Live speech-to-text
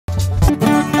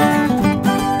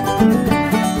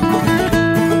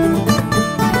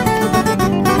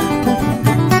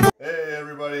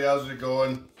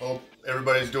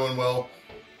doing well.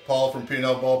 Paul from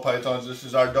Peanut Ball Pythons. This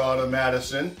is our daughter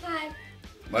Madison. Hi.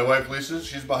 My wife Lisa,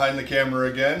 she's behind the camera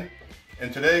again.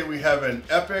 And today we have an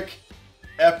epic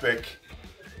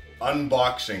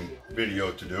unboxing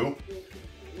video to do.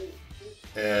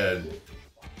 And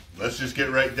let's just get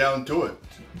right down to it.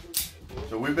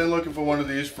 So we've been looking for one of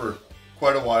these for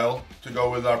quite a while to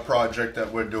go with our project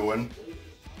that we're doing.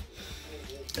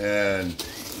 And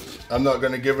I'm not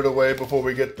going to give it away before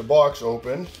we get the box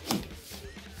open.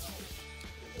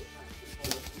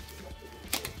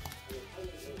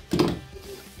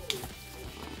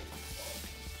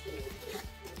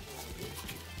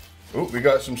 Oh, we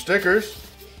got some stickers.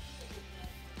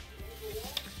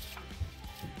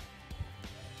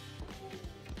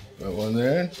 Got one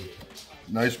there.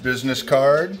 Nice business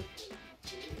card.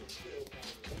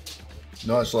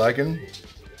 Not slacking.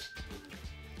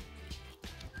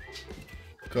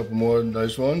 A couple more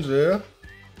nice ones there.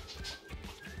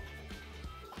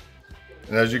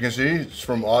 And as you can see, it's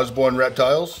from Osborne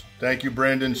Repitles. Thank you,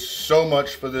 Brandon, so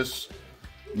much for this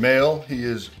mail. He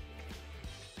is,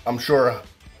 I'm sure,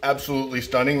 absolutely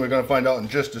stunning. We're going to find out in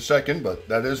just a second, but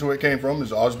that is who it came from,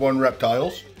 is Osborne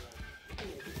Repitles.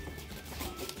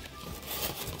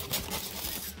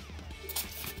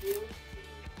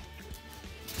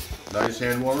 Nice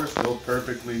hand warmer, still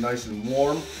perfectly nice and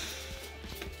warm.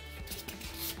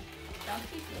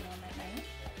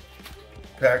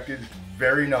 Packaged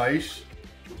very nice.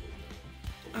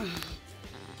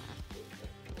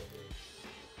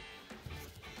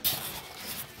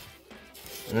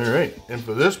 Alright, and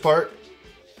for this part,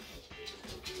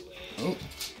 oh,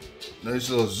 nice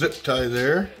little zip tie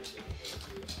there.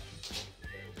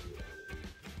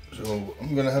 So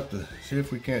I'm gonna have to see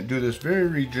if we can't do this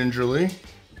very gingerly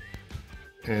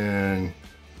and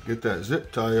get that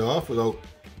zip tie off without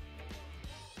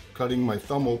cutting my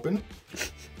thumb open.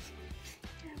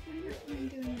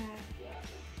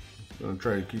 I'm gonna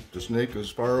try to keep the snake as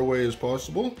far away as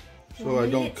possible so I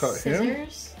don't cut him.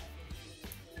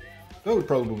 That would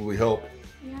probably help.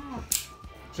 Yeah.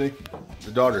 See, the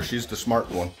daughter, she's the smart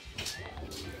one.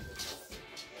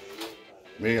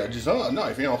 Me, I just, oh,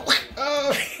 knife, you know.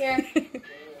 Oh. Here.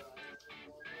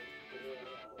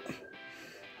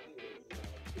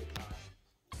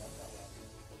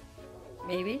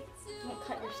 Maybe. Don't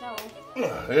cut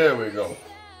yourself. There we go.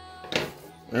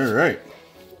 All right.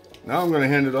 Now I'm going to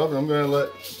hand it off. I'm going to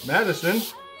let Madison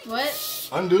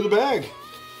undo the bag.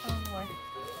 Oh boy.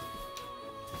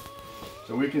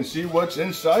 So we can see what's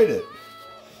inside it.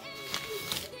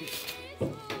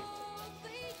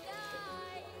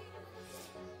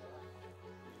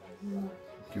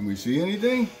 Can we see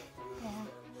anything? Yeah.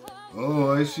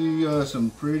 Oh, I see some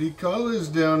pretty colors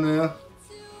down there.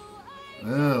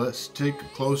 Let's take a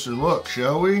closer look,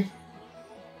 shall we?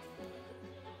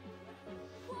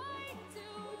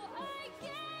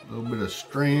 A little bit of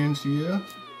strands here.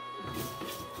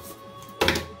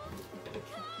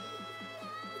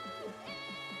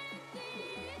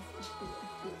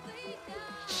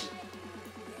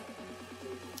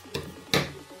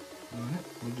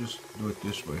 We'll just do it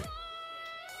this way.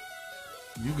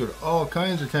 You got all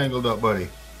kinds of tangled up, buddy.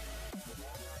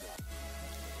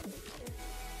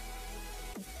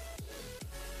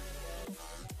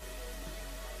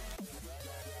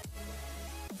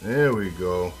 There we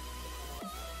go.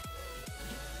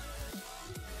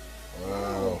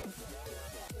 Wow.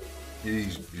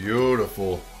 He's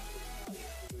beautiful.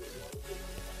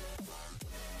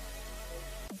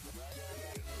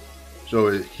 So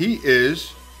he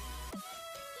is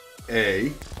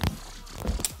a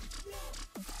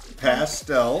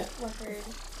pastel leopard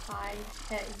pie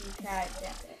pet VPI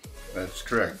jacket. That's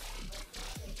correct.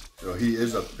 So he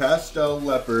is a pastel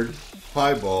leopard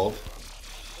piebald,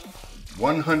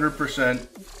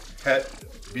 100% het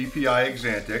BPI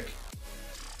Exantic.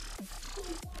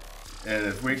 And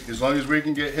if we, as long as we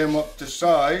can get him up to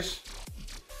size,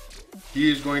 he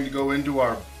is going to go into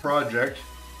our project,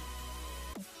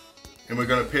 and we're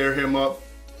going to pair him up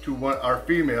to our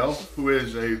female, who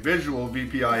is a visual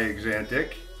VPI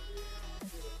Exantic,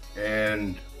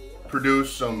 and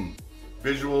produce some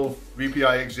visual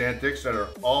VPI Exantics that are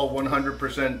all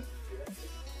 100%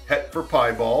 het for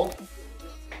piebald.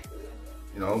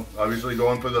 You know, obviously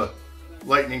going for the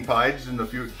lightning pies in the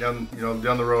future, down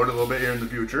the road a little bit here in the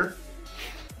future.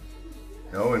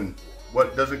 You know, and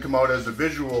what doesn't come out as a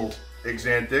visual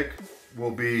Exantic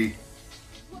will be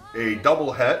a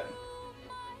double het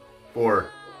for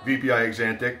VPI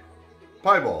Exantic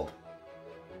piebald.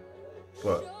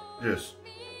 But just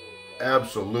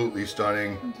absolutely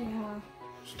stunning. Yeah.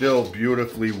 Still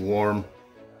beautifully warm.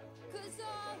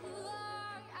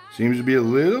 Seems to be a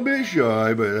little bit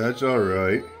shy, but that's all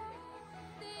right.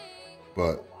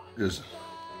 But just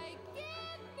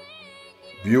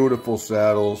beautiful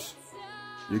saddles.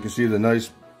 You can see the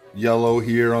nice yellow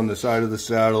here on the side of the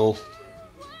saddle,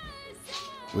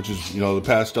 which is, you know, the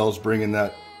pastels bringing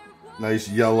that nice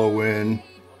yellow in.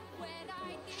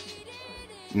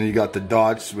 And then you got the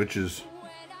dots, which is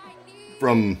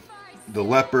from the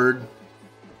leopard.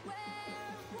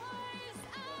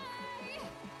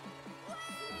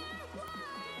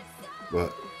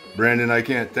 But Brandon, I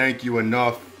can't thank you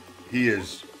enough. He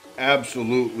is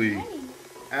absolutely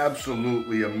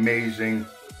amazing.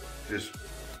 Just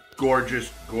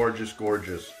gorgeous, gorgeous,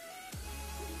 gorgeous.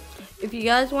 If you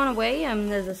guys want to weigh him,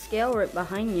 there's a scale right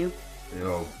behind you. You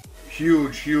know,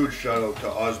 huge shout out to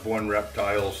Osborne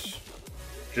Reptiles.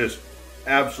 Just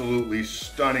absolutely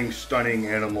stunning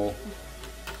animal.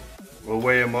 We'll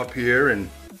weigh him up here and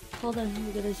hold on,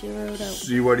 we gotta zero it out.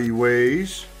 See what he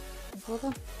weighs. Hold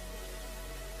on.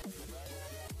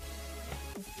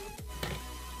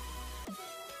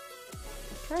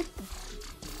 Okay.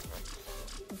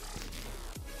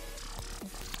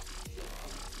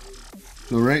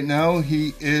 So right now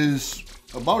he is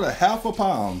about a half a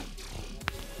pound.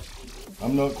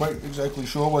 I'm not quite exactly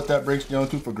sure what that breaks down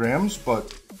to for grams,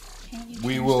 but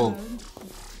we will.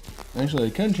 Actually, I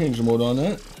can change the mode on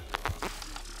that.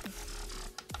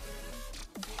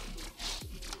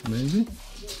 Amazing.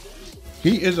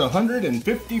 He is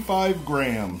 155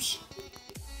 grams.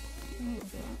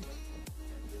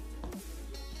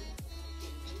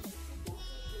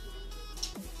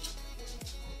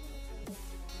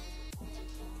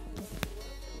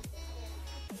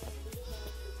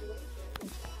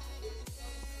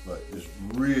 But it's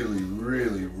really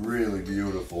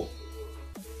beautiful.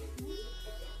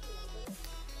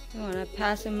 You want to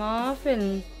pass him off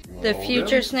and the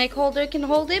future snake holder can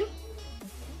hold him?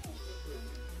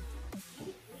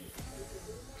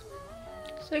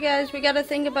 So guys, we got to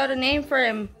think about a name for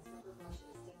him.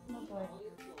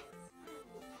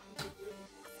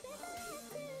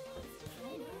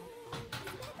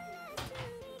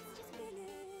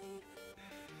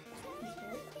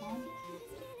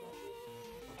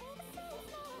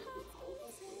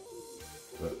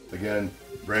 But again,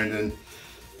 Brandon,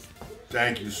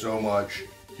 thank you so much.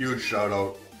 Huge shout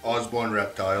out. Osborne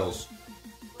Reptiles.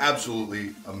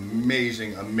 Absolutely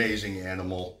amazing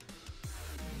animal.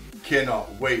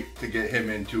 Cannot wait to get him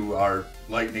into our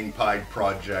lightning pied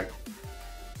project.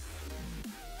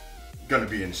 Gonna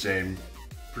be insane.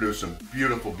 Produce some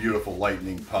beautiful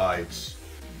lightning pieds.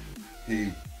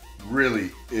 He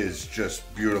really is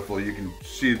just beautiful. You can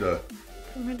see the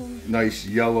nice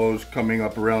yellows coming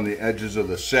up around the edges of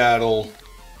the saddle.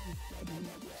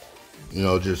 You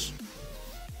know, just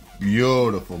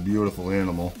beautiful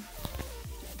animal.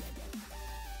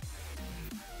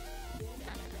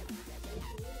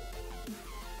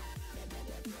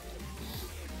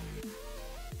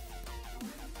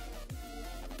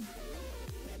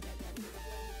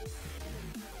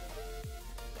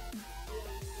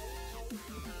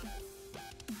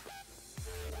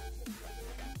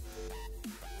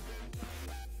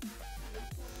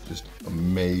 Just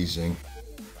amazing.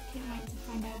 Can't wait to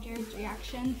find out Jared's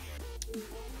reaction.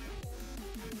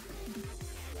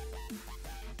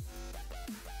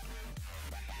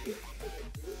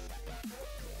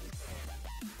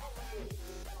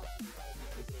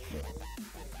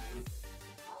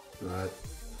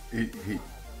 He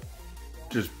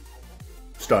just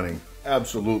stunning,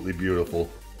 absolutely beautiful.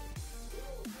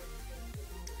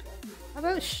 How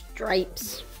about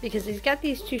stripes? Because he's got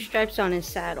these two stripes on his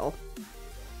saddle.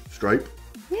 Stripe?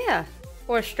 Yeah,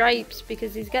 or stripes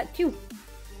because he's got two.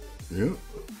 Yeah.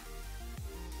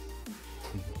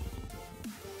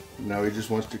 Now he just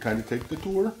wants to kind of take the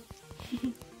tour.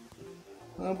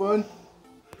 Huh, bud?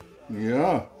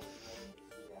 Yeah.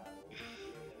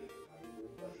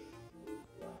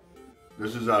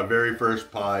 This is our very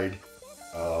first pied.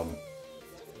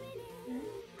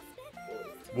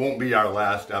 Won't be our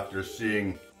last after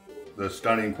seeing the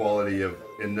stunning quality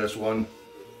in this one.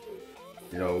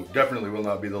 You know, definitely will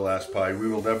not be the last pied. We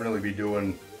will definitely be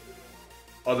doing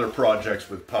other projects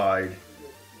with pied.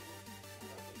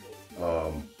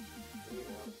 You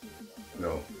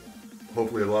know,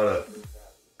 hopefully a lot of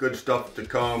good stuff to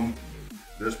come.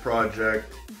 This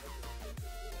project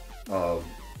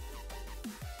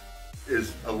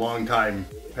is a long time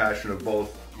passion of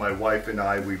both my wife and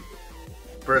I.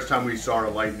 First time we saw a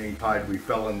lightning pied, we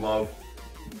fell in love.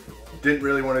 Didn't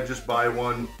really want to just buy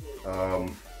one.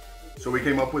 So we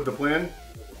came up with the plan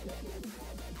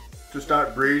to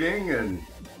start breeding and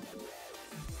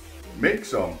make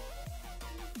some.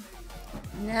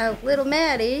 Now little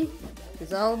Maddie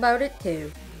is all about it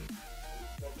too.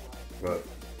 But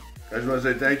I just want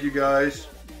to say thank you guys.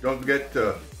 Don't forget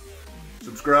to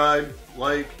subscribe,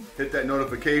 like, hit that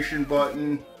notification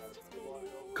button,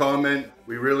 comment.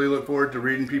 We really look forward to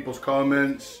reading people's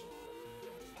comments.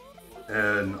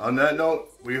 And on that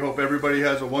note, we hope everybody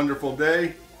has a wonderful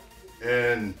day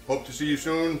and hope to see you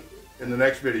soon in the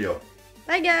next video.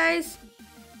 Bye guys.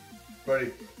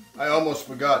 Buddy, I almost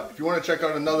forgot. If you want to check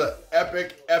out another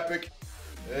epic,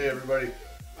 hey everybody,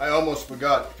 I almost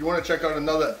forgot. If you want to check out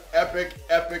another epic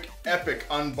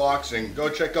unboxing, go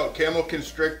check out Camel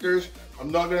Constrictors.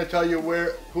 I'm not going to tell you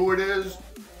who it is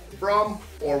from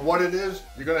or what it is.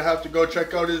 You're going to have to go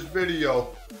check out his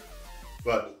video.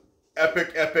 But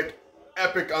epic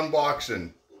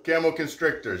unboxing. Camel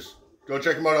Constrictors. Go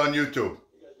check them out on YouTube.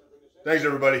 Thanks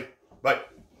everybody. Bye.